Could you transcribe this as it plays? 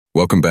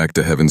Welcome back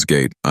to Heaven's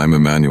Gate. I'm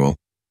Emmanuel,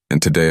 and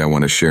today I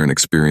want to share an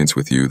experience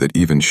with you that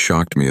even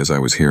shocked me as I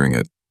was hearing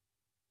it.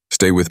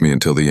 Stay with me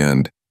until the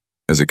end,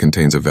 as it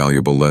contains a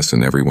valuable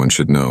lesson everyone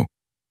should know.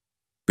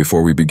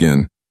 Before we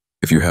begin,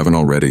 if you haven't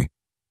already,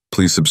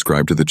 please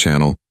subscribe to the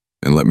channel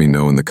and let me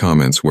know in the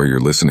comments where you're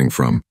listening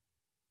from.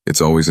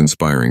 It's always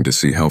inspiring to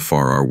see how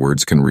far our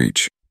words can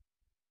reach.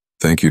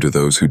 Thank you to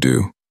those who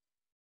do.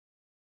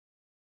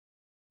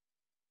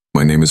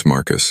 My name is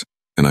Marcus,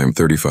 and I am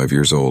 35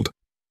 years old.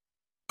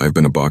 I've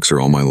been a boxer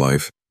all my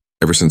life,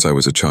 ever since I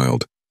was a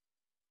child.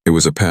 It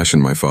was a passion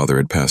my father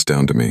had passed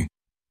down to me,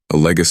 a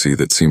legacy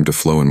that seemed to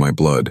flow in my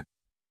blood.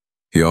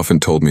 He often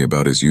told me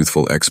about his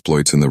youthful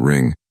exploits in the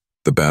ring,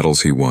 the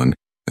battles he won,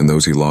 and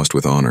those he lost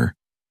with honor.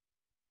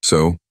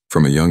 So,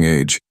 from a young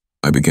age,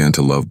 I began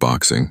to love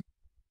boxing.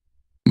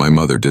 My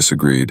mother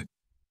disagreed.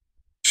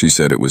 She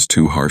said it was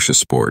too harsh a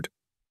sport,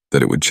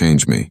 that it would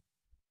change me.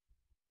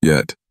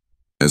 Yet,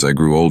 as I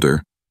grew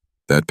older,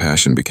 that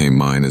passion became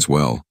mine as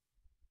well.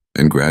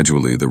 And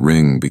gradually the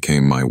ring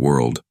became my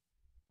world,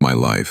 my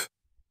life.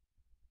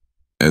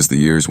 As the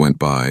years went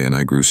by and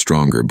I grew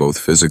stronger both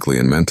physically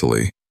and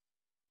mentally,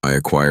 I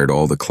acquired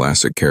all the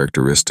classic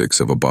characteristics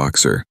of a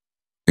boxer,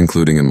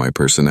 including in my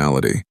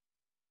personality.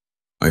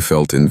 I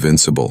felt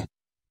invincible,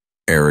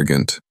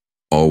 arrogant,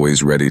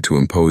 always ready to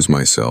impose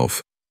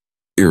myself,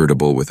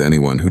 irritable with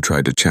anyone who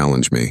tried to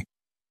challenge me.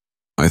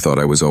 I thought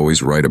I was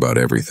always right about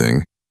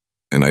everything,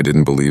 and I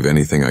didn't believe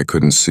anything I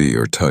couldn't see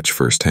or touch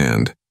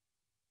firsthand.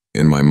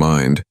 In my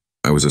mind,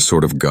 I was a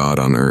sort of god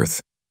on earth,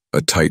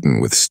 a titan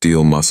with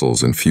steel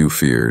muscles and few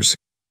fears.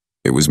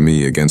 It was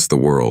me against the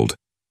world,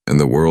 and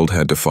the world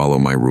had to follow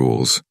my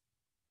rules.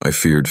 I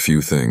feared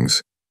few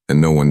things, and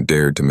no one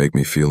dared to make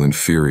me feel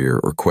inferior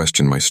or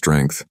question my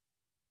strength.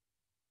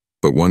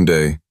 But one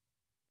day,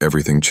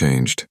 everything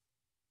changed.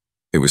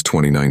 It was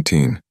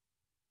 2019.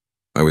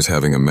 I was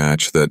having a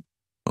match that,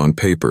 on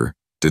paper,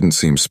 didn't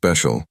seem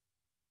special.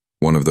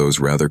 One of those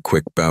rather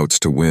quick bouts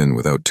to win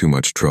without too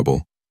much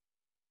trouble.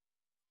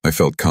 I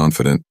felt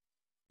confident,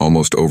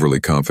 almost overly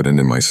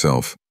confident in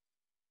myself.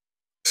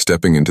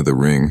 Stepping into the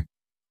ring,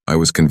 I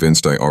was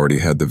convinced I already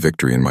had the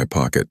victory in my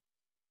pocket.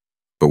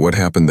 But what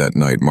happened that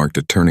night marked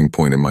a turning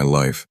point in my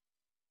life,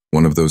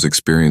 one of those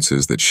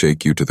experiences that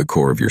shake you to the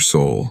core of your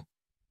soul.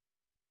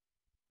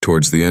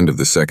 Towards the end of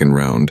the second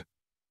round,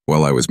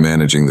 while I was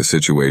managing the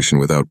situation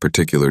without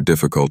particular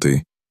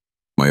difficulty,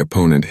 my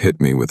opponent hit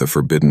me with a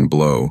forbidden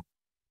blow,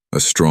 a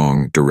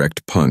strong,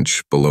 direct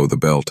punch below the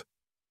belt.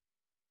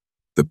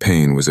 The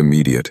pain was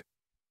immediate,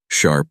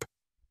 sharp,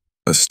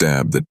 a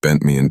stab that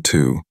bent me in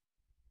two.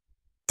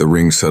 The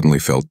ring suddenly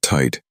felt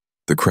tight,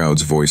 the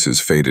crowd's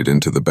voices faded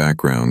into the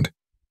background,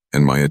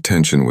 and my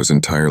attention was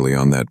entirely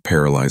on that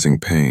paralyzing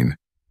pain.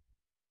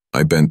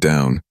 I bent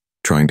down,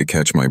 trying to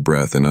catch my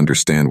breath and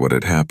understand what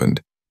had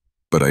happened,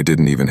 but I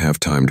didn't even have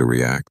time to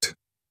react.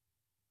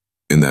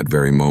 In that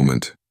very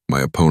moment, my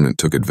opponent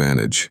took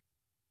advantage.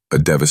 A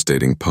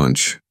devastating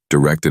punch,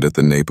 directed at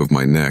the nape of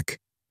my neck,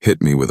 hit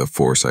me with a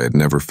force I had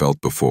never felt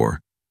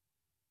before.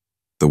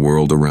 The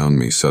world around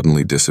me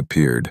suddenly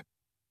disappeared.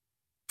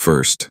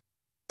 First,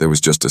 there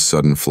was just a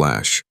sudden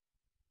flash.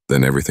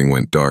 Then everything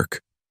went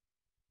dark.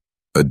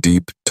 A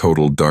deep,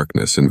 total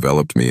darkness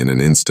enveloped me in an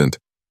instant,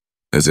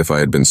 as if I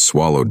had been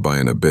swallowed by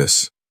an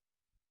abyss.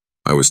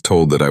 I was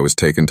told that I was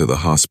taken to the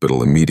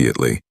hospital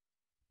immediately,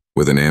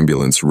 with an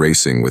ambulance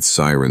racing with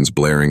sirens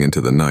blaring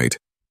into the night.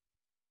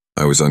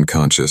 I was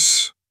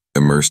unconscious,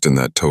 immersed in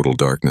that total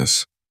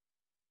darkness.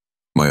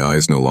 My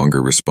eyes no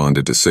longer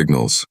responded to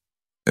signals,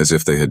 as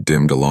if they had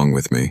dimmed along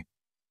with me.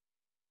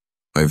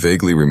 I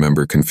vaguely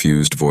remember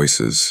confused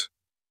voices,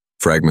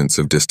 fragments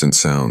of distant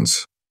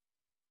sounds,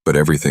 but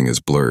everything is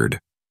blurred.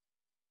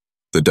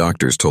 The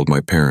doctors told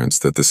my parents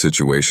that the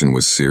situation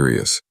was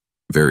serious,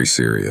 very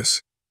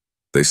serious.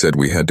 They said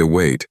we had to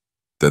wait,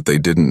 that they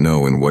didn't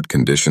know in what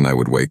condition I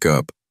would wake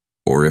up,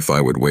 or if I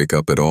would wake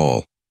up at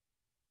all.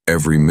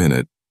 Every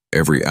minute,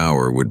 every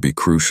hour would be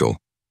crucial.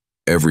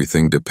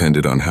 Everything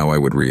depended on how I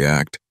would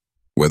react,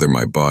 whether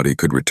my body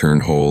could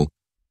return whole,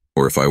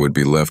 or if I would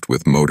be left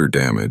with motor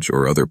damage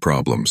or other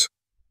problems.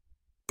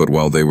 But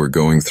while they were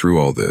going through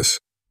all this,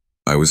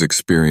 I was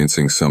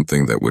experiencing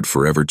something that would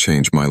forever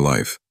change my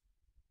life.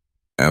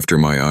 After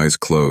my eyes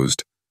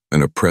closed,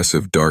 an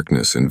oppressive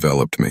darkness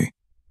enveloped me.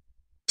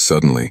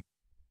 Suddenly,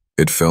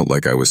 it felt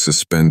like I was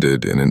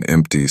suspended in an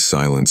empty,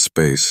 silent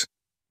space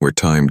where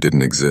time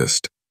didn't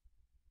exist.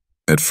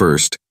 At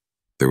first,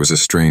 there was a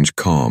strange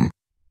calm,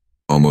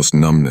 almost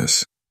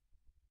numbness.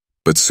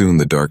 But soon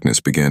the darkness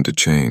began to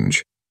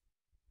change.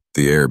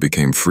 The air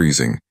became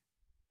freezing,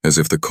 as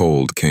if the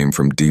cold came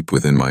from deep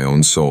within my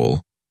own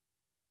soul.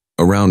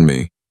 Around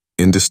me,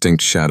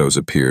 indistinct shadows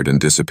appeared and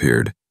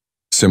disappeared,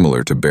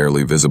 similar to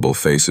barely visible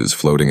faces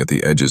floating at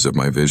the edges of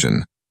my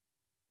vision.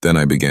 Then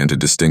I began to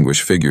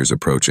distinguish figures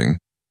approaching.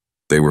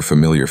 They were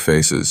familiar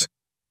faces,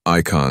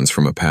 icons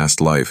from a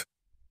past life,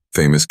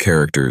 famous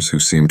characters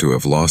who seemed to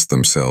have lost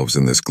themselves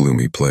in this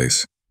gloomy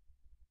place.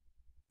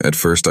 At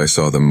first I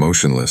saw them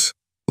motionless,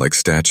 like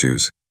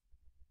statues.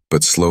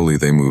 but slowly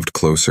they moved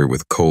closer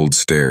with cold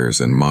stares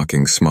and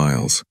mocking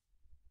smiles.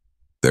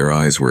 Their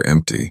eyes were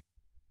empty,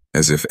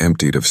 as if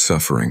emptied of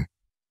suffering.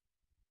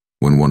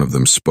 When one of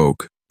them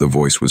spoke, the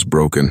voice was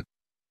broken,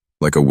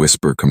 like a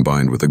whisper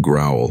combined with a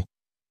growl,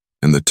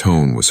 and the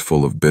tone was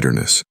full of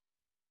bitterness.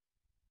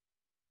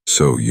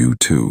 "So you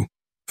too,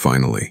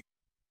 finally,"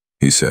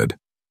 he said.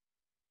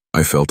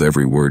 I felt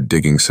every word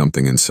digging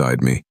something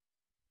inside me,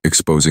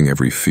 exposing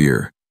every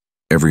fear,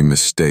 every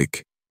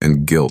mistake,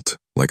 and guilt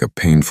like a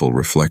painful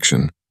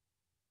reflection.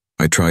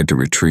 I tried to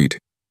retreat,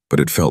 but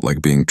it felt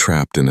like being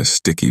trapped in a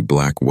sticky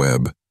black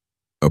web,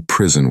 a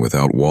prison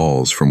without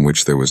walls from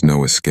which there was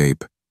no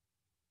escape.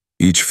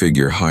 Each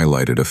figure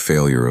highlighted a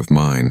failure of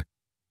mine,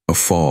 a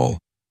fall,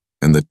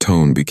 and the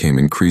tone became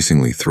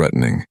increasingly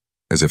threatening,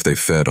 as if they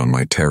fed on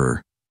my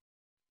terror.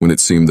 When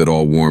it seemed that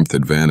all warmth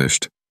had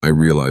vanished, I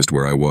realized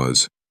where I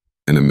was,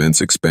 an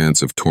immense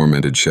expanse of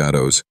tormented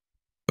shadows,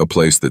 a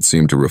place that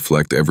seemed to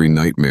reflect every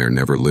nightmare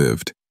never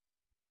lived.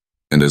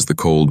 And as the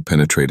cold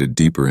penetrated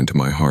deeper into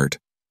my heart,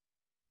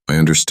 I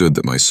understood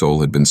that my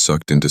soul had been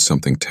sucked into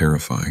something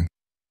terrifying,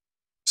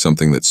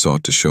 something that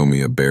sought to show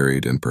me a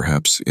buried and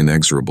perhaps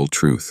inexorable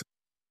truth.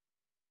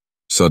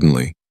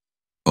 Suddenly,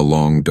 a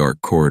long,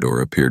 dark corridor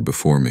appeared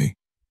before me,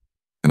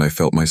 and I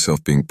felt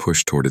myself being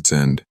pushed toward its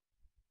end,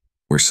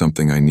 where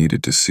something I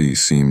needed to see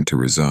seemed to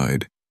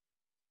reside.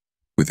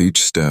 With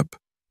each step,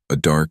 a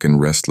dark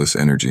and restless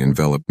energy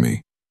enveloped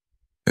me,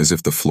 as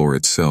if the floor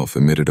itself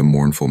emitted a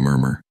mournful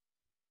murmur.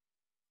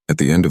 At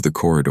the end of the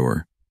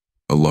corridor,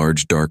 a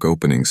large dark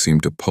opening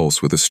seemed to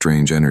pulse with a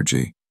strange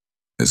energy,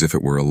 as if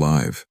it were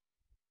alive.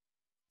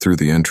 Through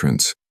the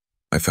entrance,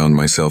 I found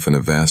myself in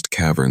a vast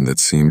cavern that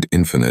seemed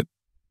infinite,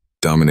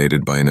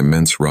 dominated by an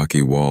immense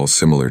rocky wall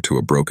similar to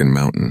a broken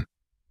mountain.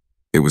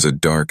 It was a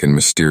dark and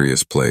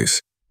mysterious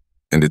place,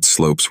 and its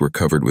slopes were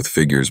covered with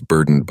figures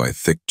burdened by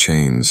thick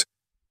chains,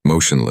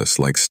 motionless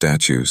like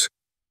statues.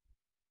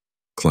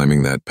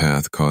 Climbing that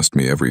path cost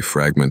me every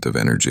fragment of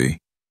energy.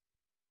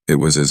 It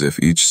was as if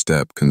each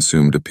step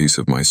consumed a piece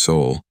of my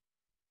soul,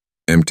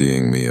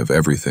 emptying me of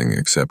everything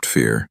except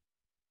fear.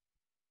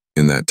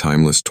 In that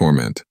timeless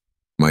torment,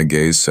 my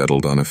gaze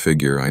settled on a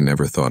figure I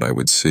never thought I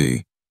would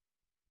see.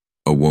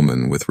 A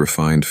woman with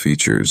refined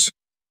features,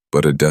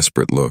 but a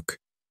desperate look,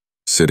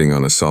 sitting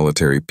on a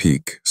solitary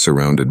peak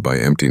surrounded by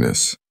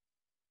emptiness.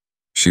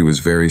 She was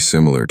very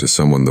similar to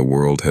someone the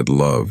world had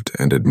loved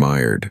and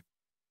admired.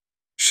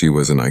 She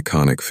was an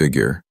iconic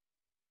figure.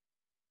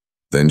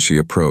 Then she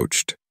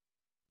approached,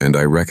 and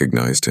I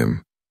recognized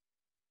him.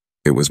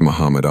 It was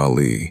Muhammad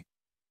Ali.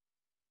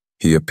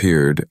 He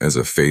appeared as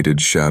a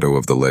faded shadow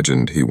of the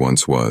legend he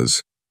once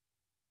was.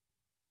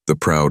 The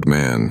proud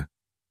man,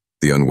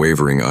 the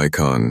unwavering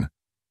icon,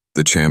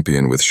 the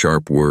champion with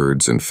sharp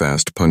words and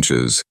fast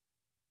punches,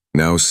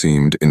 now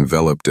seemed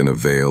enveloped in a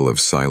veil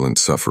of silent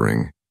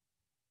suffering.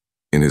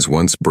 In his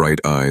once bright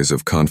eyes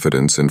of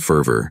confidence and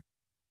fervor,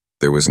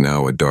 there was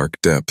now a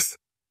dark depth,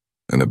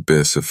 an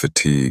abyss of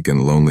fatigue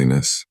and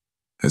loneliness,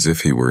 as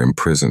if he were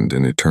imprisoned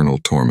in eternal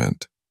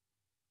torment.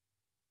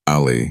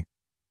 Ali,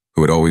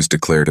 who had always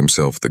declared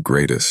himself the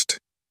greatest,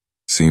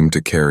 seemed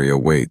to carry a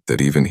weight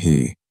that even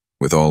he,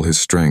 with all his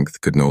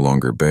strength, could no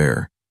longer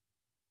bear.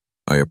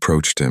 I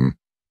approached him,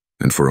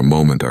 and for a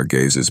moment our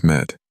gazes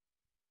met.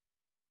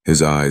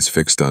 His eyes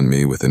fixed on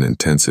me with an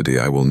intensity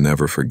I will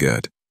never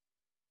forget.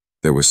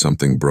 There was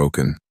something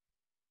broken,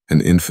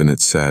 an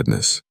infinite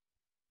sadness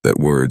that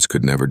words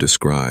could never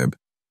describe.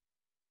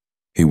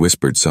 He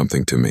whispered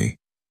something to me,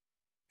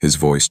 his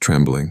voice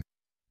trembling,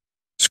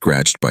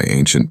 scratched by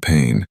ancient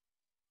pain,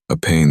 a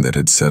pain that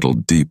had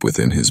settled deep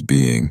within his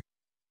being.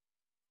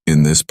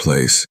 "In this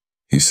place,"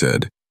 he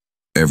said,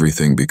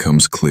 "everything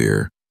becomes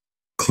clear,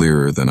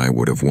 clearer than I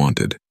would have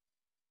wanted."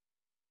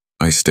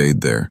 I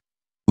stayed there,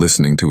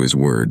 listening to his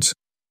words,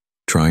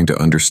 trying to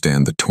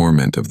understand the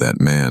torment of that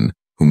man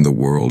whom the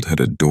world had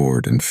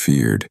adored and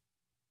feared.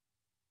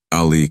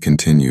 Ali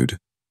continued,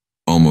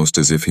 almost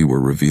as if he were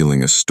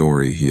revealing a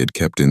story he had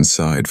kept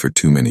inside for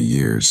too many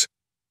years.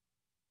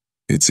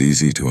 "It's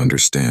easy to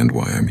understand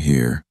why I'm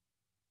here,"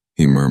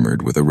 he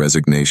murmured with a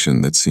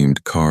resignation that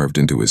seemed carved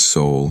into his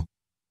soul.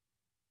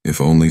 "If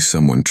only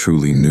someone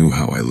truly knew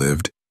how I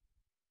lived.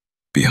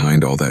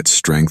 Behind all that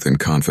strength and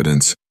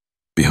confidence,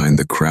 behind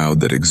the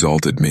crowd that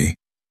exalted me,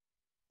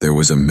 there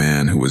was a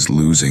man who was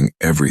losing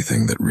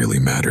everything that really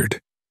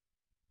mattered."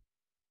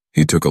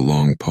 He took a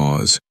long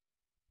pause,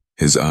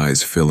 his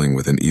eyes filling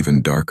with an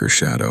even darker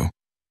shadow.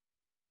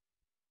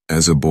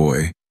 "As a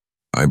boy,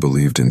 I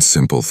believed in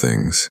simple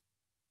things: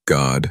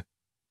 God,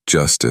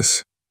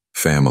 justice,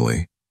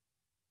 family.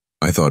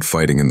 I thought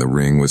fighting in the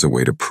ring was a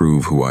way to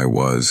prove who I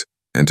was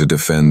and to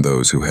defend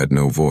those who had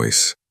no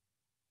voice.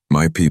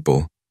 My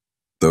people,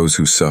 those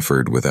who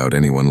suffered without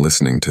anyone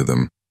listening to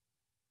them.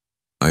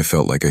 I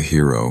felt like a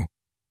hero,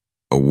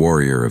 a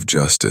warrior of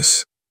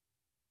justice.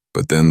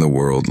 But then the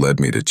world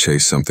led me to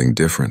chase something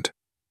different.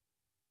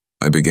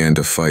 I began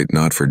to fight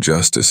not for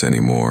justice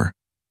anymore,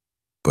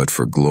 but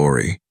for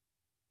glory,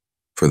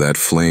 for that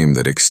flame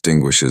that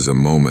extinguishes a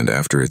moment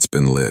after it's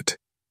been lit.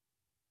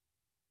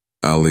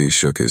 Ali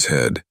shook his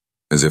head,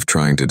 as if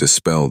trying to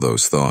dispel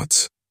those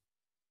thoughts.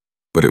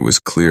 But it was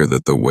clear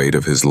that the weight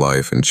of his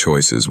life and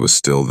choices was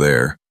still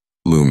there,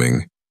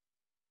 looming.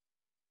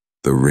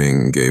 The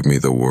ring gave me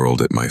the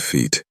world at my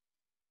feet,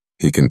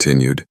 he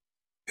continued,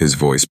 his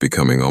voice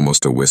becoming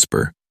almost a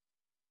whisper.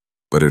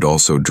 But it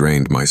also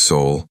drained my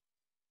soul.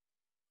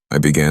 I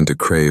began to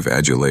crave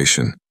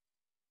adulation,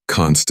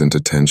 constant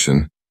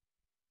attention,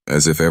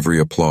 as if every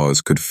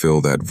applause could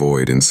fill that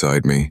void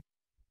inside me.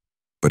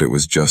 But it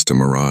was just a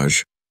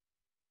mirage.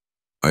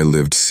 I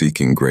lived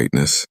seeking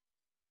greatness,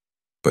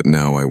 but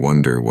now I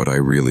wonder what I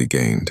really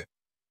gained.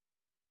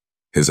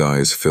 His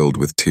eyes filled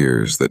with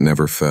tears that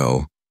never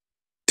fell,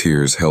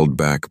 tears held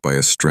back by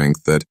a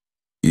strength that,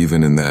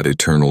 even in that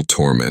eternal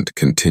torment,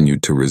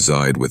 continued to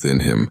reside within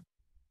him.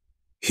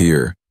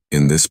 Here,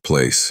 in this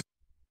place,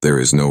 there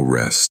is no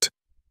rest.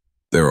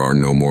 There are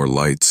no more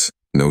lights,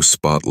 no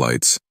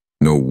spotlights,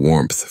 no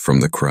warmth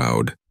from the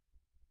crowd.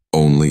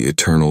 Only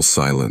eternal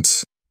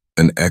silence,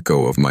 an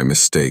echo of my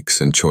mistakes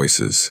and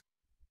choices.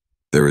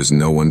 There is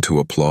no one to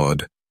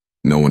applaud,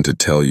 no one to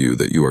tell you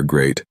that you are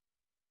great.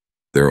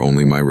 There are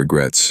only my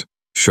regrets,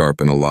 sharp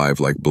and alive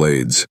like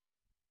blades.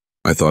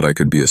 I thought I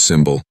could be a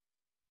symbol,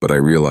 but I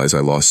realize I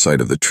lost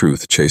sight of the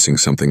truth chasing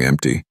something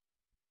empty.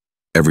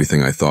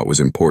 Everything I thought was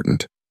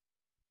important.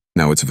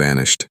 Now it's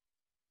vanished.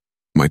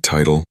 My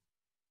title,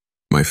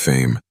 my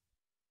fame.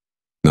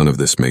 None of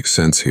this makes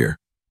sense here.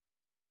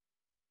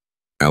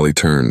 Ali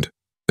turned,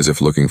 as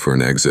if looking for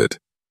an exit,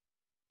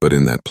 but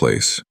in that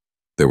place,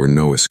 there were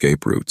no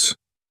escape routes.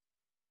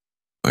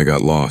 I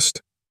got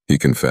lost, he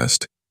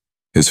confessed,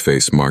 his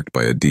face marked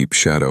by a deep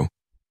shadow.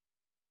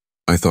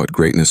 I thought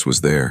greatness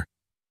was there,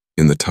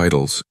 in the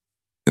titles,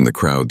 in the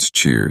crowd's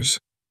cheers.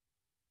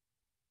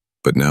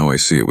 But now I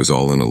see it was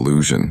all an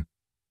illusion.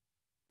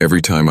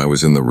 Every time I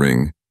was in the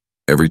ring,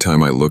 every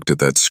time I looked at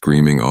that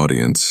screaming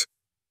audience,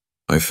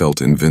 I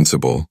felt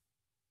invincible,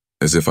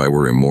 as if I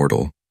were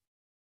immortal.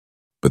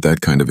 But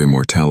that kind of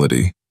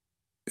immortality,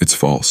 it's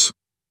false.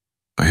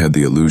 I had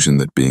the illusion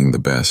that being the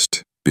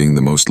best, being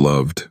the most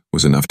loved,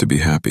 was enough to be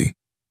happy.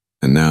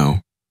 And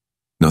now,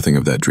 nothing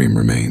of that dream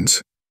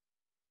remains.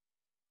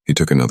 He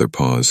took another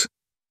pause.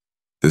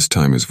 This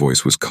time his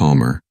voice was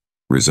calmer,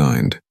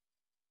 resigned.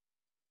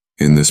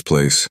 In this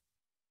place,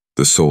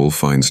 the soul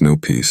finds no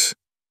peace.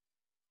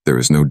 There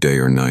is no day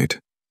or night,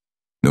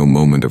 no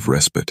moment of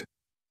respite.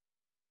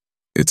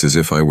 It's as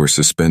if I were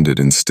suspended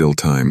in still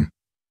time,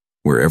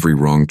 where every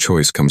wrong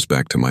choice comes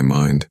back to my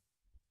mind,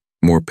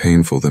 more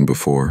painful than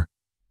before.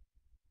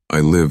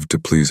 I lived to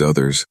please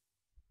others,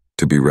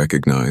 to be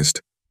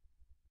recognized,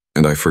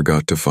 and I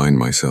forgot to find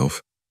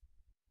myself.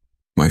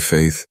 My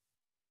faith,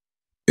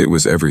 it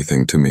was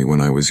everything to me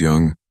when I was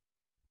young,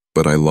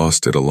 but I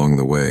lost it along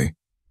the way,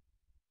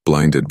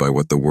 blinded by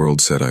what the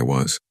world said I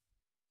was.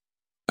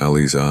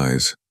 Ali's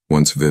eyes,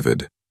 once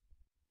vivid,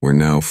 were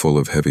now full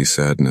of heavy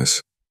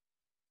sadness.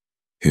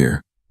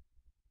 Here,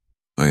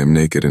 I am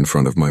naked in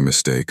front of my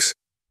mistakes,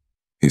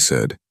 he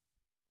said,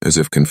 as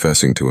if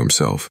confessing to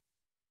himself.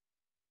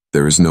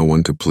 There is no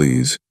one to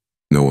please,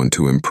 no one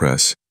to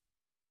impress.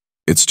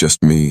 It's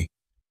just me,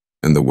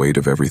 and the weight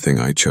of everything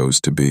I chose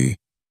to be.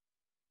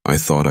 I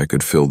thought I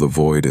could fill the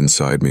void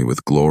inside me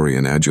with glory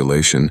and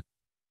adulation,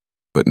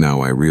 but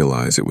now I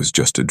realize it was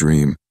just a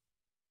dream.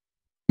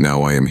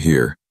 Now I am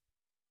here,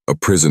 a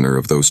prisoner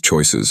of those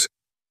choices,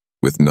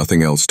 with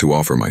nothing else to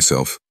offer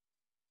myself.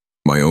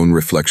 My own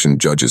reflection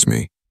judges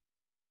me,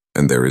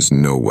 and there is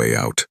no way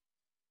out.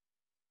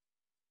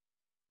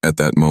 At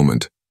that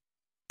moment,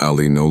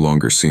 Ali no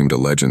longer seemed a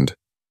legend,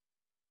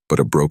 but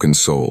a broken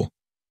soul,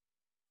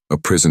 a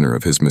prisoner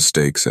of his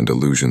mistakes and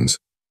illusions.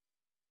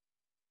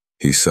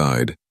 He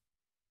sighed,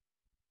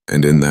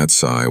 and in that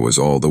sigh was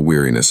all the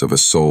weariness of a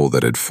soul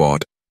that had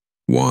fought,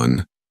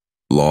 won,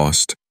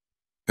 lost,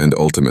 and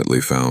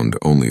ultimately found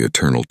only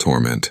eternal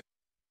torment.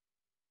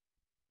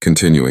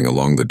 Continuing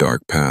along the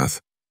dark path,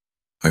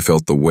 I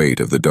felt the weight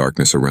of the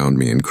darkness around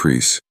me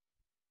increase.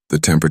 The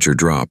temperature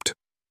dropped,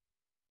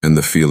 and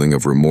the feeling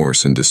of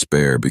remorse and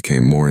despair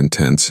became more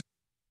intense,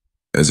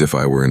 as if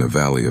I were in a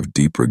valley of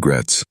deep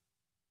regrets.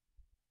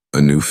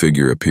 A new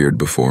figure appeared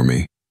before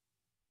me,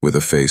 with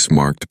a face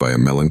marked by a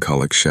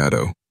melancholic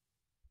shadow.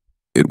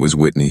 It was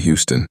Whitney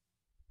Houston.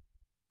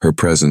 Her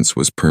presence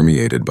was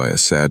permeated by a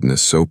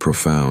sadness so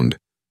profound,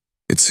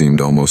 it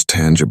seemed almost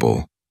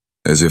tangible,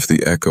 as if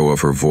the echo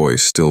of her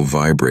voice still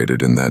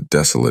vibrated in that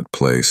desolate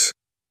place.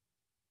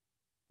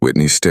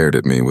 Whitney stared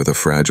at me with a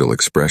fragile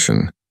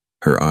expression,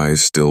 her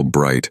eyes still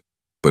bright,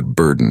 but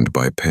burdened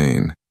by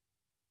pain.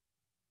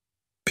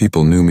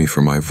 People knew me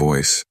for my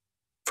voice,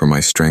 for my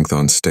strength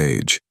on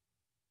stage,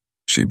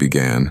 she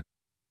began,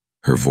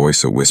 her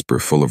voice a whisper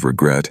full of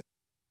regret,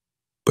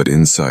 but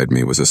inside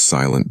me was a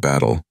silent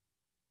battle,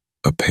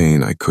 a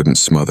pain I couldn't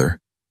smother.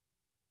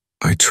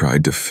 I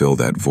tried to fill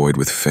that void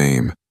with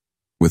fame,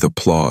 with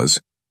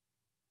applause,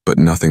 but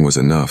nothing was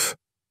enough.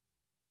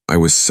 I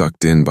was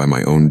sucked in by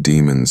my own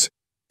demons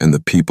and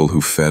the people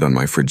who fed on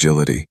my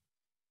fragility.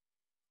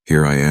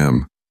 Here I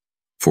am,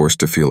 forced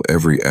to feel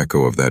every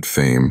echo of that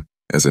fame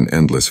as an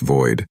endless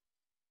void,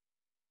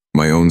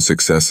 My own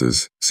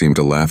successes seemed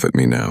to laugh at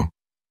me now,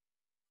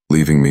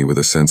 leaving me with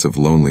a sense of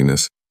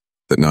loneliness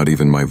that not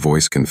even my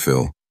voice can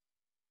fill.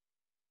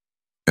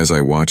 As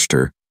I watched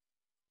her,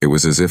 it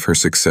was as if her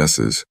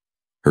successes,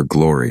 her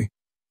glory,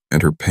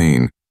 and her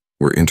pain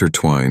were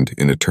intertwined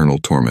in eternal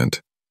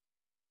torment.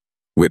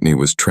 Whitney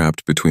was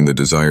trapped between the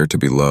desire to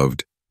be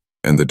loved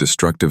and the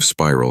destructive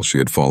spiral she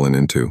had fallen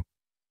into.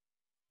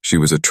 She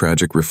was a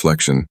tragic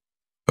reflection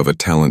of a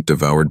talent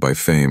devoured by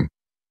fame,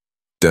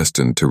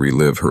 destined to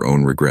relive her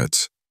own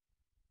regrets.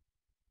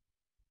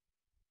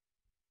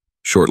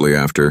 Shortly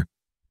after,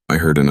 I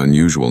heard an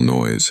unusual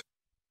noise,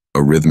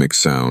 a rhythmic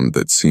sound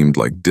that seemed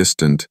like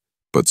distant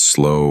but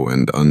slow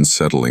and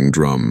unsettling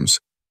drums.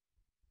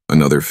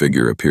 Another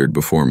figure appeared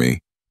before me,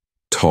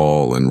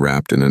 tall and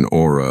wrapped in an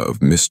aura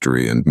of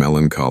mystery and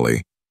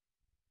melancholy.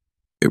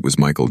 It was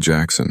Michael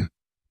Jackson.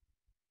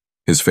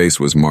 His face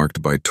was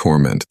marked by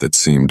torment that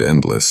seemed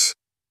endless.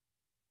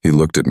 He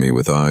looked at me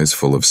with eyes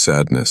full of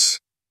sadness,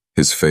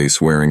 his face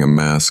wearing a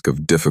mask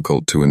of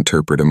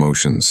difficult-to-interpret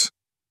emotions.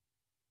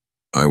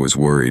 "I was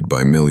worried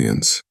by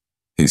millions,"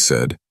 he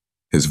said,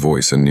 his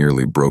voice a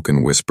nearly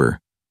broken whisper.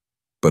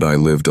 "But I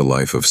lived a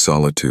life of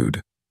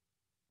solitude.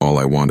 All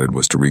I wanted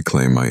was to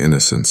reclaim my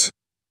innocence,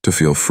 to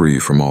feel free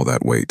from all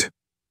that weight.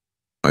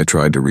 I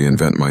tried to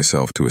reinvent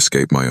myself to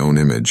escape my own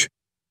image,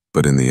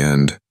 but in the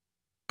end,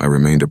 I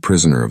remained a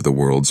prisoner of the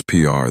world's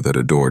PR that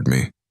adored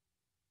me."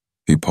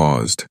 He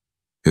paused,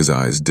 his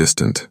eyes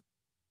distant,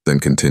 then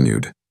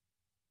continued.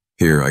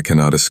 "Here I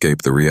cannot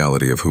escape the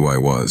reality of who I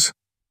was.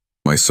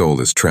 My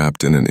soul is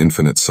trapped in an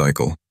infinite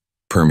cycle,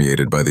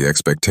 permeated by the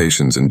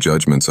expectations and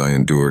judgments I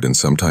endured and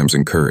sometimes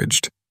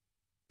encouraged.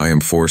 I am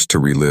forced to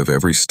relive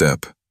every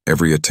step,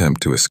 every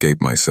attempt to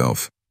escape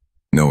myself,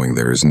 knowing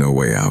there is no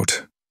way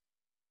out."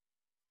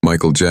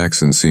 Michael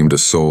Jackson seemed a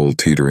soul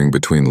teetering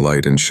between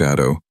light and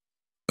shadow,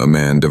 a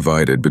man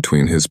divided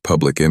between his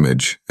public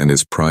image and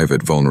his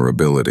private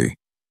vulnerability,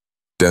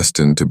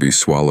 destined to be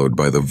swallowed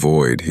by the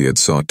void he had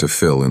sought to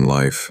fill in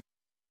life.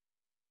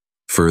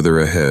 Further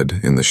ahead,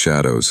 in the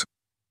shadows,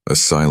 a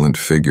silent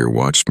figure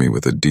watched me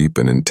with a deep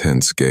and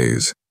intense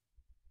gaze.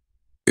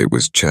 It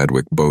was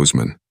Chadwick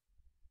Boseman.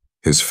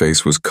 His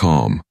face was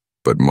calm,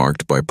 but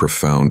marked by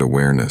profound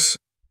awareness.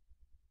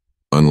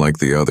 Unlike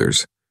the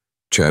others,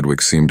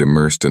 Chadwick seemed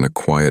immersed in a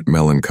quiet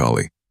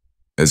melancholy,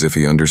 as if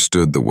he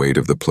understood the weight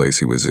of the place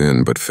he was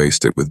in but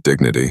faced it with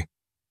dignity.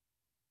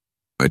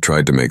 "I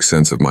tried to make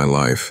sense of my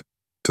life,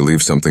 to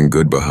leave something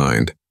good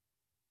behind,"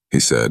 he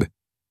said,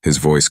 his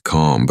voice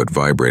calm but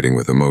vibrating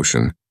with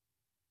emotion.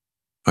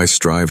 "I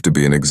strive to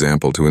be an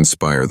example to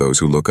inspire those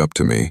who look up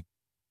to me,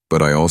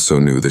 but I also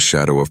knew the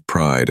shadow of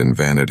pride and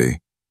vanity.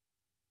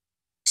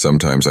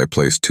 Sometimes I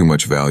placed too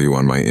much value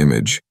on my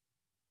image,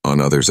 on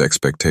others'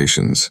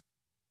 expectations,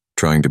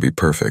 trying to be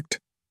perfect.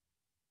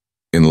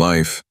 In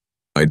life,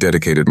 I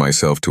dedicated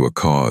myself to a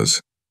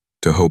cause,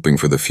 to hoping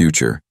for the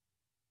future,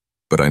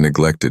 but I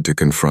neglected to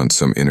confront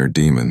some inner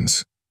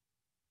demons."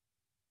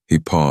 He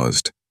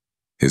paused,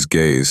 his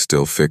gaze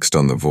still fixed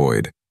on the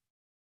void.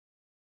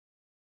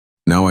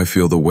 "Now I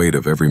feel the weight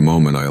of every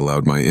moment I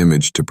allowed my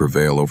image to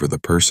prevail over the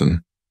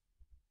person.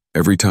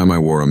 Every time I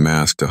wore a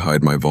mask to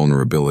hide my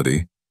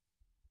vulnerability.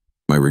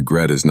 My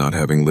regret is not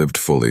having lived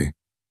fully,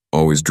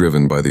 always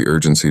driven by the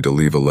urgency to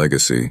leave a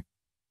legacy.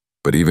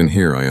 But even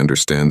here I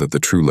understand that the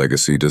true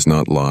legacy does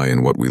not lie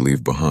in what we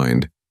leave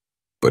behind,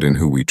 but in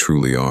who we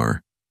truly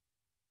are.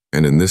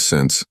 And in this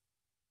sense,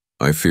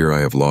 I fear I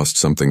have lost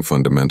something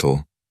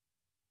fundamental."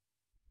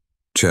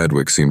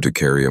 Chadwick seemed to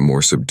carry a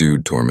more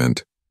subdued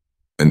torment,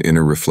 an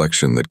inner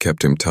reflection that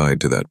kept him tied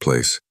to that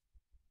place.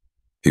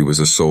 He was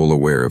a soul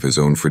aware of his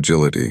own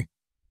fragility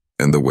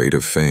and the weight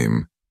of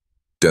fame,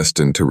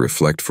 destined to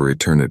reflect for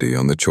eternity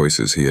on the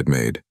choices he had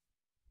made.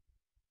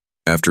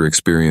 After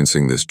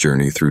experiencing this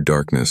journey through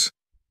darkness,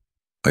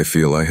 I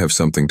feel I have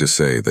something to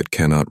say that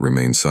cannot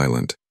remain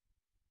silent.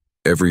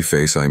 Every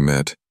face I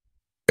met,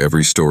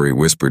 every story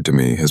whispered to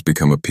me has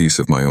become a piece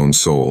of my own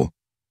soul,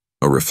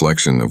 a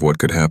reflection of what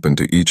could happen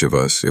to each of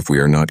us if we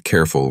are not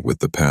careful with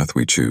the path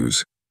we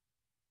choose.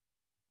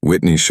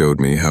 Whitney showed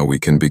me how we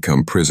can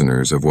become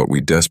prisoners of what we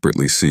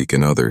desperately seek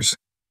in others.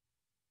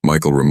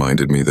 Michael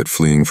reminded me that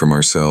fleeing from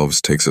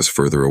ourselves takes us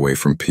further away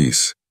from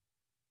peace.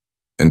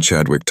 And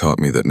Chadwick taught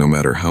me that no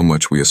matter how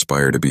much we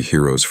aspire to be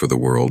heroes for the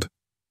world,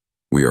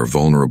 we are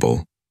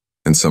vulnerable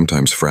and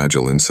sometimes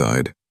fragile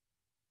inside.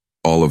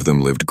 All of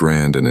them lived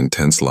grand and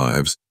intense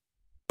lives,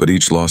 but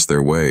each lost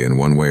their way in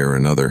one way or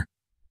another.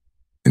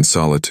 In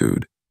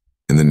solitude,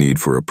 in the need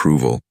for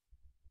approval,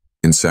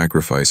 in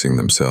sacrificing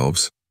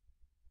themselves.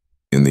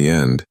 In the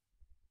end,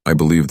 I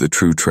believe the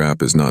true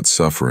trap is not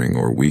suffering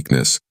or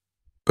weakness,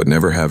 but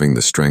never having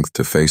the strength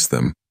to face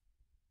them.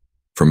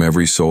 From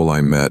every soul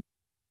I met,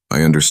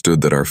 I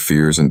understood that our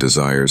fears and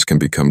desires can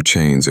become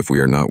chains if we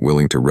are not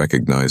willing to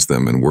recognize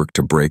them and work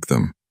to break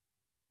them.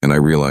 And I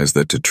realized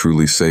that to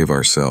truly save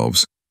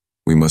ourselves,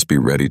 we must be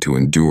ready to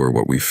endure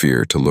what we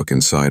fear, to look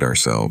inside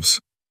ourselves.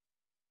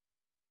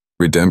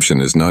 Redemption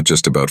is not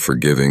just about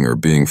forgiving or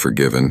being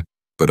forgiven,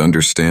 but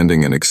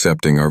understanding and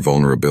accepting our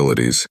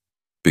vulnerabilities,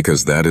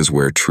 because that is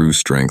where true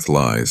strength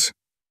lies.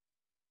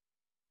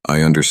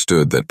 I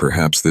understood that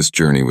perhaps this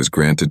journey was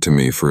granted to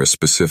me for a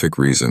specific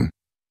reason,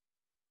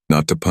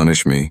 not to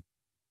punish me,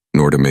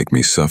 nor to make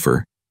me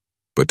suffer,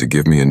 but to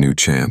give me a new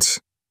chance.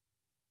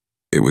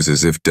 It was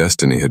as if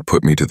destiny had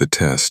put me to the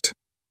test,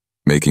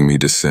 making me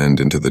descend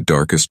into the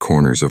darkest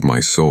corners of my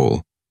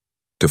soul,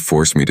 to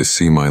force me to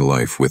see my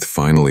life with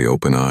finally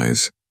open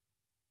eyes.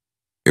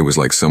 It was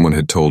like someone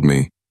had told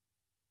me,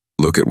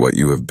 "Look at what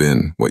you have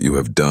been, what you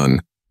have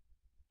done,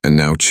 and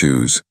now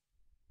choose.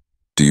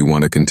 Do you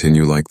want to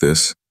continue like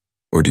this,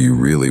 or do you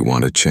really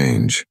want to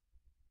change?"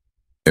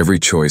 Every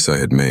choice I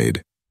had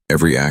made,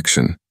 every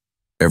action,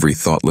 every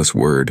thoughtless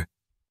word,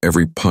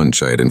 every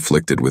punch I had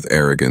inflicted with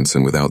arrogance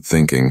and without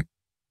thinking,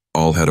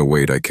 all had a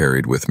weight I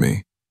carried with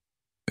me.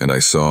 And I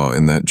saw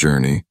in that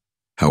journey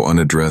how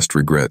unaddressed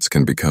regrets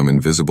can become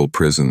invisible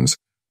prisons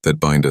that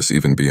bind us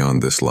even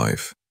beyond this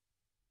life.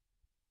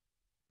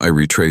 I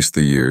retraced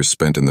the years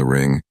spent in the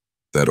ring,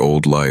 that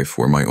old life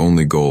where my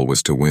only goal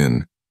was to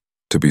win,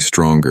 to be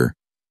stronger,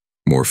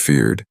 more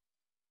feared.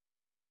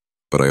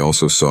 But I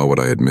also saw what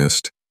I had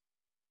missed,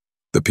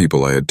 the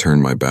people I had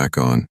turned my back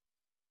on,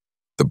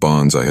 the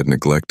bonds I had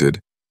neglected,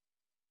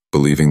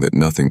 believing that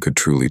nothing could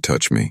truly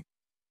touch me.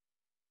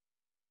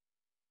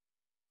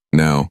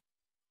 Now,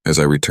 as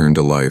I return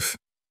to life,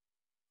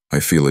 I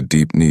feel a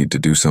deep need to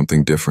do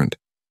something different,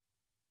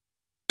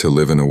 to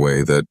live in a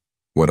way that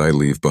what I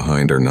leave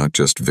behind are not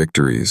just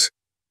victories,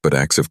 but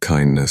acts of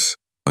kindness,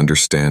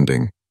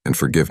 understanding, and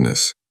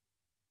forgiveness.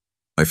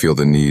 I feel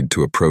the need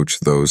to approach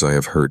those I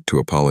have hurt to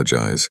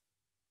apologize,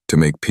 to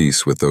make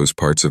peace with those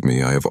parts of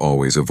me I have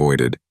always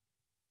avoided,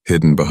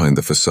 hidden behind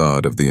the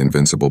facade of the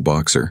invincible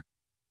boxer.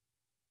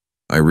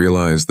 I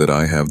realize that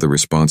I have the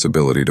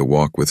responsibility to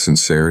walk with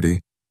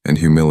sincerity and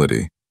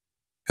humility,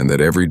 and that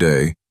every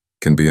day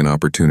can be an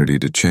opportunity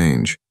to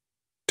change,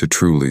 to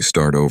truly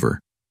start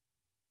over.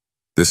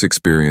 This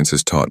experience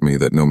has taught me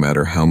that no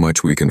matter how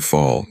much we can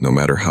fall, no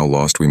matter how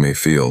lost we may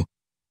feel,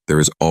 there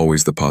is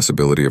always the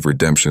possibility of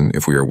redemption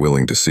if we are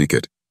willing to seek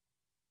it.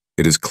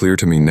 It is clear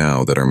to me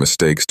now that our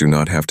mistakes do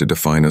not have to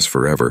define us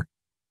forever,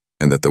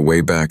 and that the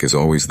way back is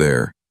always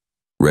there,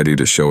 ready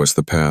to show us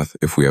the path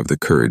if we have the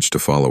courage to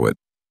follow it.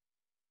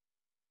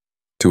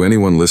 To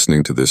anyone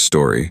listening to this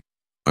story,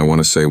 I want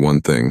to say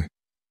one thing.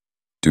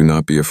 Do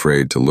not be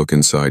afraid to look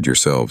inside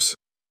yourselves,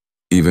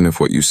 even if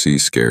what you see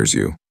scares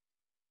you.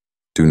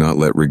 Do not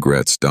let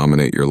regrets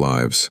dominate your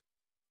lives.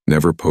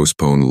 Never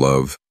postpone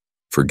love,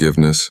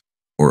 forgiveness,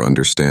 or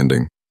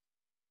understanding.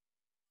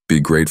 Be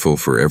grateful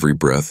for every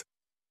breath,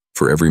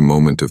 for every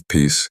moment of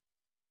peace,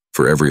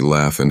 for every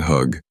laugh and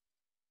hug.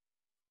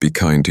 Be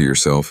kind to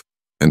yourself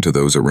and to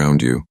those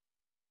around you,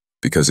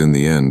 because in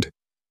the end,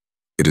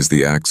 it is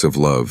the acts of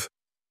love,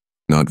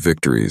 not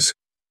victories,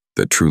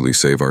 that truly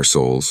save our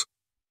souls.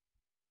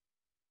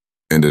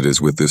 And it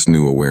is with this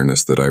new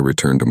awareness that I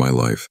return to my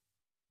life,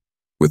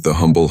 with the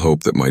humble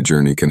hope that my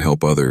journey can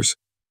help others,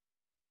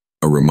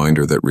 a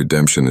reminder that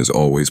redemption is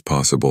always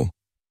possible.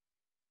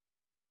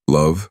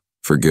 Love,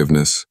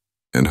 forgiveness,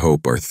 and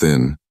hope are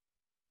thin,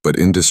 but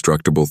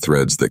indestructible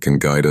threads that can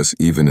guide us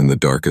even in the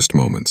darkest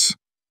moments.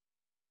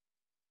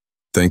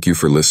 Thank you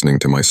for listening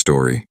to my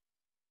story.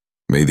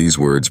 May these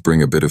words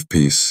bring a bit of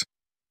peace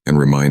and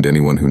remind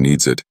anyone who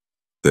needs it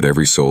that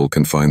every soul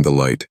can find the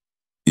light,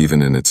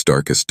 even in its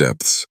darkest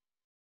depths.